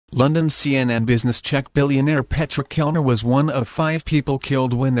London CNN business check billionaire Petr Kellner was one of 5 people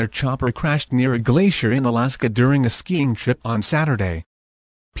killed when their chopper crashed near a glacier in Alaska during a skiing trip on Saturday.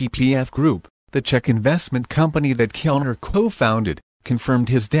 PPF Group, the Czech investment company that Kellner co-founded, confirmed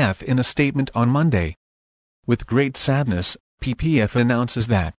his death in a statement on Monday. With great sadness, PPF announces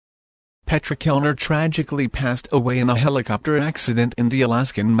that Petr Kellner tragically passed away in a helicopter accident in the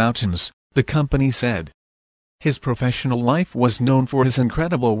Alaskan mountains, the company said. His professional life was known for his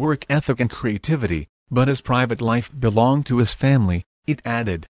incredible work ethic and creativity, but his private life belonged to his family, it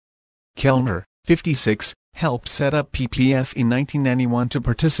added. Kellner, 56, helped set up PPF in 1991 to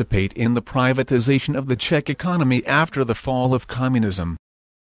participate in the privatization of the Czech economy after the fall of communism.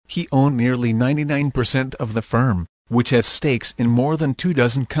 He owned nearly 99% of the firm, which has stakes in more than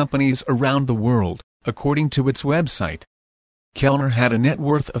 24 companies around the world, according to its website. Kellner had a net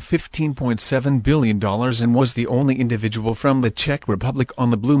worth of $15.7 billion and was the only individual from the Czech Republic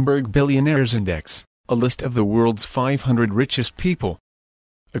on the Bloomberg Billionaires Index, a list of the world's 500 richest people.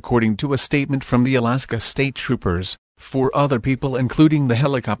 According to a statement from the Alaska State Troopers, 4 other people including the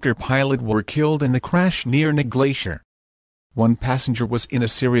helicopter pilot were killed in the crash near a glacier. 1 passenger was in a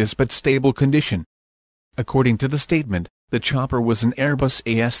serious but stable condition. According to the statement, the chopper was an Airbus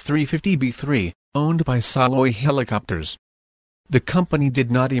AS350B3, owned by Saloy Helicopters. The company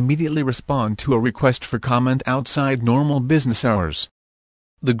did not immediately respond to a request for comment outside normal business hours.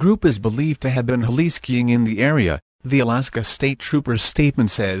 The group is believed to have been heli skiing in the area, the Alaska State Troopers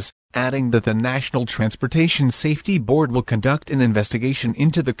statement says, adding that the National Transportation Safety Board will conduct an investigation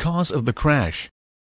into the cause of the crash.